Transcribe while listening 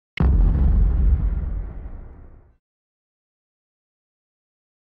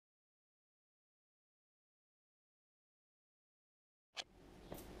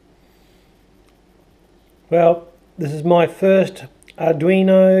Well, this is my first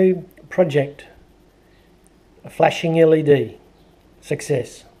Arduino project, a flashing LED.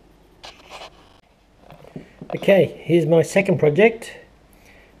 Success. Okay, here's my second project.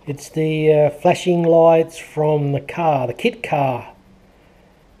 It's the flashing lights from the car, the kit car,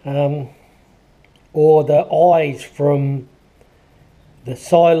 or the eyes from the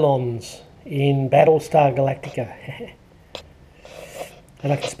Cylons in Battlestar Galactica.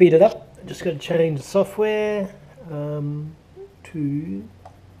 And I can speed it up. I just got to change the software to,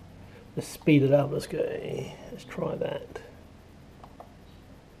 let's speed it up. Let's try that.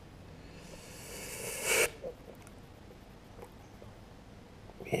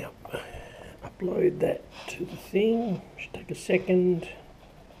 Yep, upload that to the thing. Should take a second.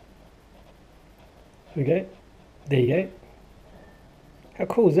 Okay, there you go. How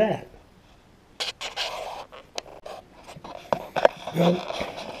cool is that? Well,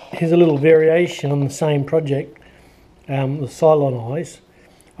 here's a little variation on the same project, the Cylon eyes.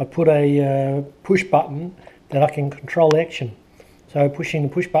 I put a push button that I can control action. So pushing the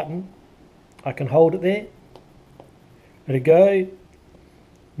push button, I can hold it there, let it go,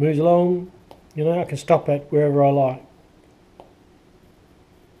 moves along, you know, I can stop it wherever I like.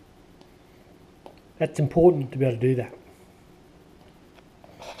 That's important to be able to do that.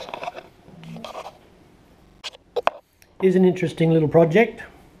 Here's an interesting little project.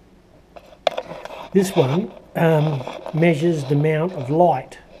 This one measures the amount of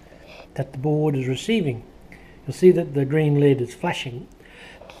light that the board is receiving. You'll see that the green LED is flashing,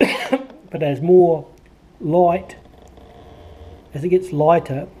 but as more light, as it gets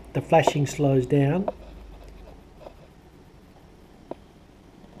lighter, the flashing slows down.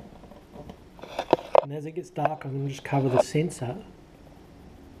 And as it gets darker, I'm going to just cover the sensor.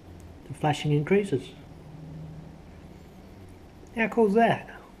 The flashing increases. How cool is that?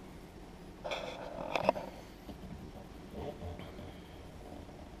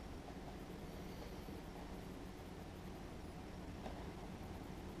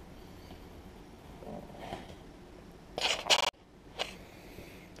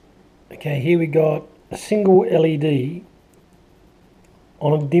 Okay, here we got a single LED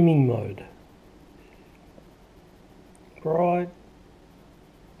on a dimming mode. Bright,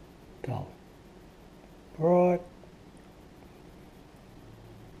 dull, bright,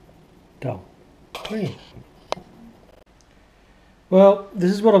 dull. Brilliant. Well,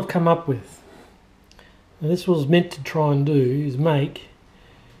 this is what I've come up with. Now, this was meant to try and do is make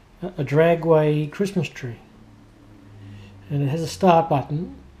a Dragway Christmas tree. And it has a start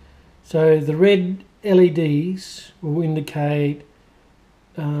button. So the red LEDs will indicate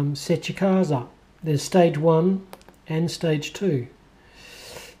set your cars up. There's stage 1 and stage 2.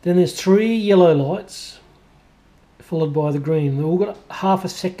 Then there's 3 yellow lights followed by the green. They've all got a half a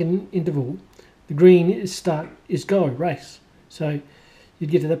second interval. The green is go, race. So you'd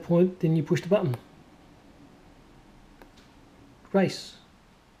get to that point, then you push the button. Race.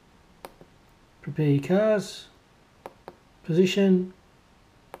 Prepare your cars. Position.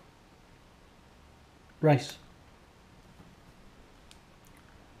 Race.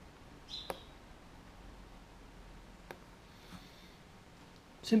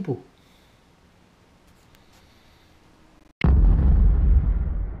 Simple.